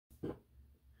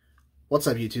What's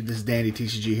up, YouTube? This is Dandy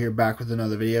TCG here, back with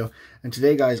another video. And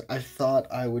today, guys, I thought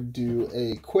I would do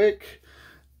a quick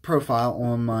profile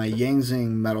on my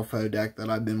Zing Metalfoes deck that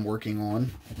I've been working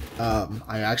on.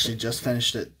 I actually just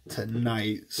finished it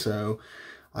tonight, so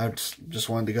I just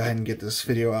wanted to go ahead and get this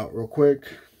video out real quick.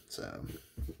 So,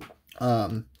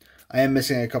 I am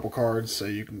missing a couple cards, so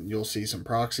you'll see some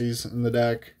proxies in the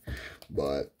deck,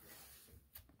 but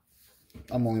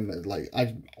I'm only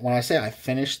when I say I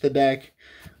finished the deck,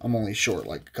 I'm only short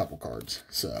like a couple cards.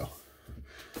 So,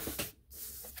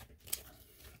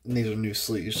 and these are new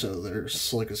sleeves, so they're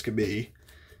slick as could be.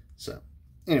 So,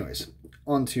 anyways,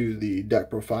 on to the deck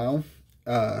profile.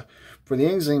 For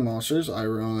the Zing monsters, I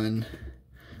run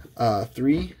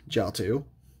 3 Jiaotu,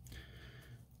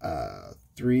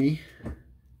 3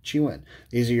 Chiwen.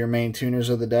 These are your main tuners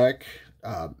of the deck.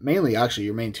 Mainly, actually,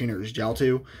 your main tuner is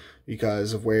Jiaotu,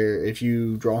 because of where if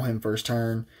you draw him first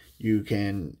turn, you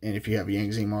can, and if you have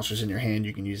Zing monsters in your hand,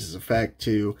 you can use his effect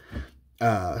to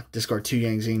discard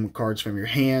 2 Zing cards from your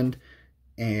hand,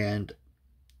 and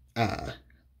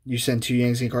you send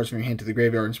 2 Zing cards from your hand to the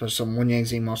graveyard and special summon 1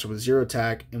 Zing monster with 0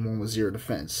 attack and 1 with 0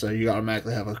 defense. So you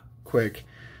automatically have a quick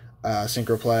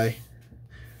synchro play.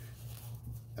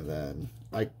 And then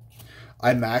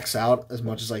I max out as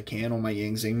much as I can on my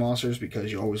Zing monsters,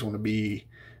 because you always want to be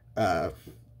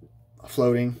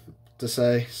floating, to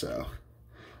say. So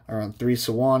I run 3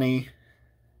 Sawani,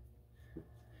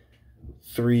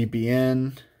 3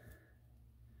 Bien,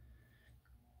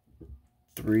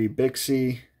 3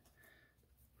 Bixie,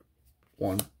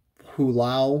 1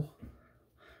 Hulao,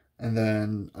 and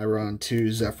then I run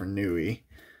 2 Zephyr Nui.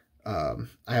 I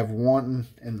have 1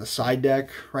 in the side deck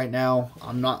right now.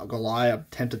 I'm not gonna lie, I'm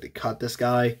tempted to cut this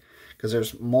guy, because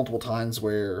there's multiple times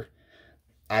where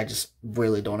I just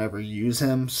really don't ever use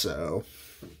him. So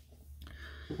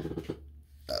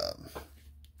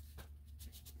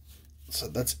so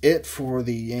that's it for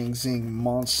the Zing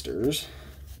monsters.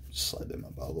 Just slide them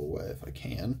up out of the way if I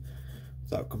can,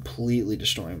 without completely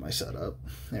destroying my setup.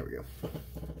 There we go.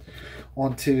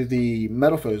 On to the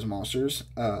Metalfoes monsters.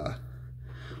 I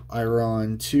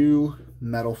run 2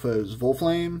 Metalfoes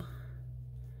Volflame.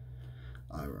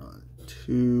 I run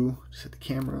 2, just hit the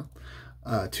camera,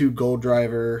 2 Gold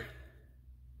Driver,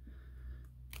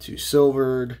 2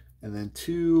 Silvered, and then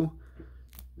 2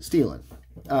 Stealing.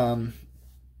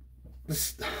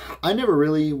 I never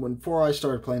really, before I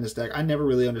started playing this deck, I never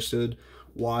really understood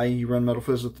why you run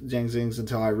Metalfoes with Zings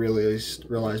until I realized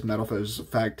Metalfoes'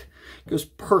 effect goes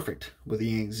perfect with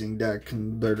the Zing deck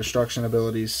and their destruction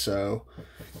abilities. So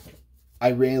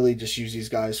I rarely just use these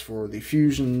guys for the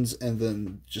fusions and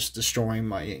then just destroying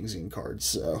my Zing cards.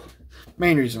 So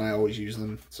main reason I always use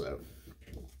them. So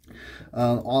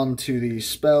on to the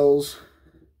spells.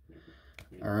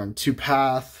 I run 2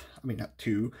 Path. I mean, not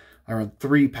 2. I run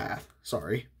 3 Path.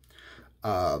 Sorry.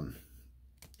 I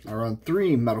run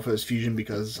 3 Metalfoes Fusion,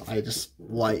 because I just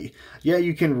like, yeah,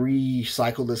 you can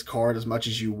recycle this card as much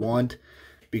as you want,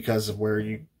 because of where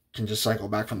you can just cycle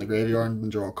back from the graveyard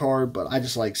and draw a card, but I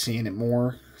just like seeing it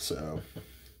more. So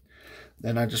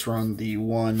then I just run the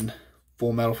 1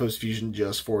 full Metalfoes Fusion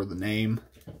just for the name.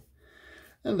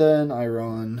 And then I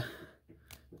run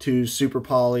 2 Super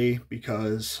Poly,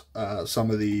 because some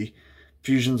of the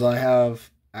fusions I have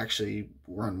actually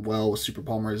run well with super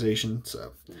polymerization.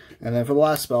 So, and then for the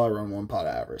last spell, I run 1 Pot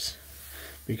of Avarice,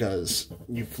 because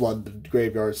you flood the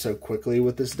graveyard so quickly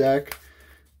with this deck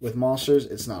with monsters,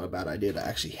 it's not a bad idea to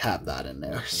actually have that in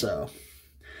there. So,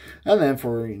 and then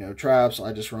for, traps,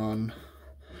 I just run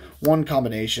 1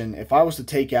 combination. If I was to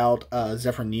take out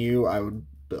Zephyr Nui, I would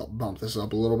bump this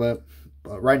up a little bit,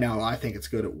 but right now I think it's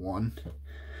good at 1.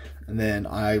 And then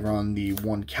I run the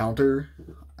 1 counter.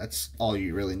 That's all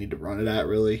you really need to run it at,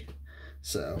 really.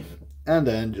 So, and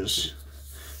then just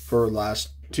for the last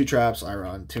 2 traps, I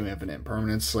run 2 Infinite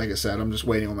Permanents. Like I said, I'm just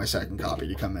waiting on my second copy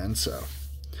to come in, so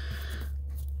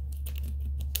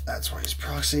that's why he's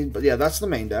proxied. But yeah, that's the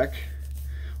main deck.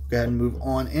 We'll go ahead and move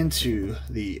on into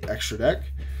the extra deck.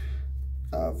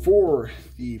 For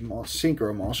the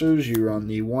Synchro monsters, you run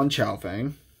the 1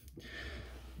 Chaofeng.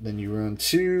 Then you run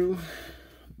 2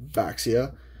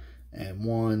 Baxia and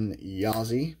 1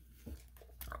 Yazi.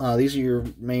 These are your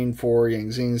main 4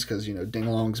 Zings, because,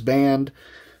 Dingalong's banned.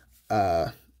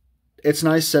 It's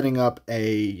nice setting up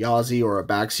a Yazi or a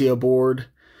Baxia board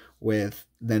with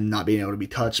them not being able to be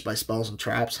touched by spells and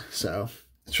traps. So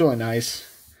it's really nice.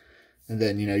 And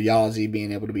then, Yazi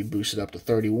being able to be boosted up to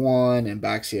 31, and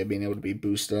Baxia being able to be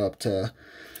boosted up to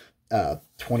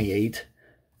 28.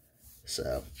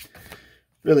 So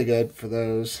really good for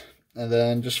those. And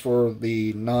then just for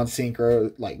the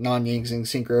non-synchro, like non-Zing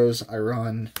synchros, I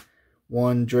run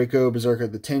 1 Draco Berserker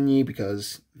the Tenyi,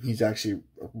 because he's actually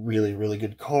a really, really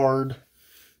good card.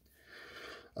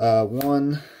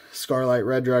 1 Scarlight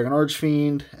Red Dragon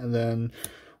Archfiend, and then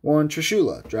 1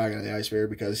 Trishula Dragon of the Ice Barrier,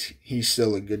 because he's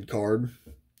still a good card.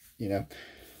 You know,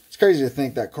 it's crazy to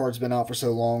think that card's been out for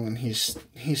so long and he's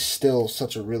still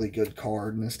such a really good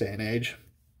card in this day and age.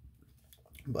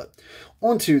 But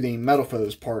onto the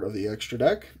Metalfoes part of the extra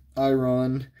deck. I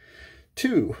run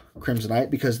 2 Crimsonite,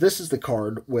 because this is the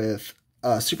card with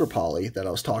Super Poly that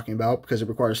I was talking about, because it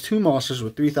requires 2 monsters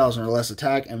with 3,000 or less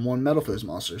attack and 1 Metalfoes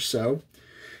monster. So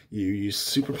you use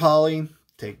Super Poly,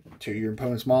 take 2 of your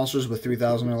opponent's monsters with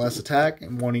 3,000 or less attack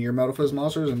and 1 of your Metalfoes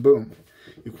monsters, and boom,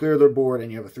 you clear their board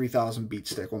and you have a 3,000 beat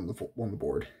stick on the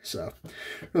board. So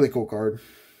really cool card.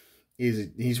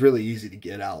 He's really easy to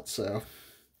get out. So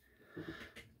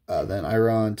then I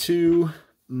run 2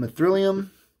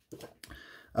 Mithrilium.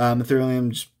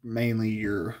 Mithrilium's mainly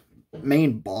your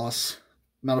main boss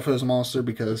Metalfoes monster,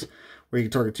 because where you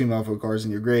can target 2 Metalfoes cards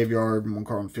in your graveyard and 1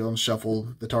 card on the field, and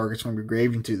shuffle the targets from your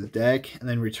grave into the deck, and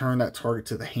then return that target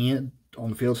to the hand, on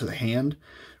the field to the hand.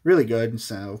 Really good.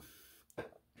 So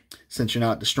since you're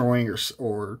not destroying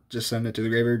or just sending it to the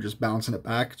graveyard, just bouncing it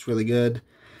back, it's really good.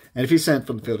 And if you send it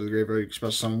from the field to the graveyard, you can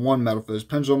special summon 1 Metalfoes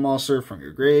Pendulum monster from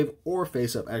your grave or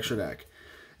face up extra deck.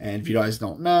 And if you guys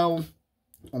don't know,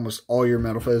 almost all your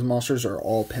Metalfoes monsters are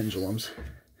all pendulums.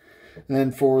 And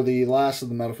then for the last of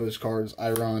the Metalfoes cards,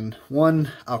 I run 1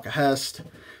 Alcahest,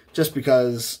 just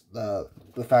because the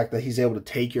fact that he's able to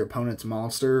take your opponent's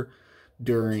monster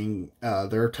during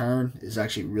their turn is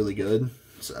actually really good.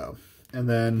 So, and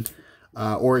then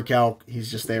Orichalc, he's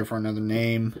just there for another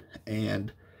name,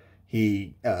 and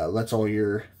he lets all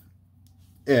your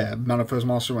Metalfoes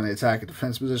monster, when they attack a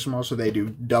defense position monster, they do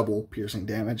double piercing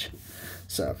damage.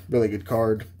 So, really good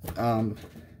card.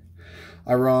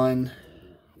 I run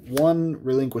 1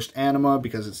 Relinquished Anima,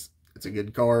 because it's a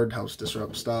good card, helps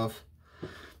disrupt stuff.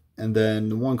 And then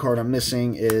the 1 card I'm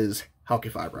missing is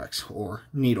Halqifibrax, or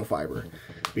Needle Fiber,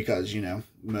 because, you know,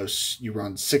 you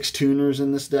run 6 tuners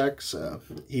in this deck, so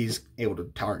he's able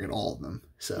to target all of them.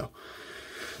 So,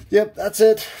 yep, that's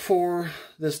it for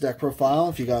this deck profile.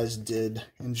 If you guys did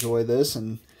enjoy this,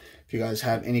 and if you guys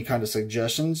have any kind of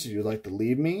suggestions you'd like to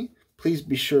leave me, please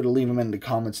be sure to leave them in the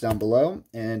comments down below.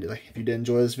 And if you did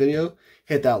enjoy this video,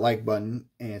 hit that like button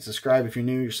and subscribe if you're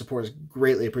new. Your support is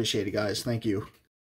greatly appreciated, guys. Thank you.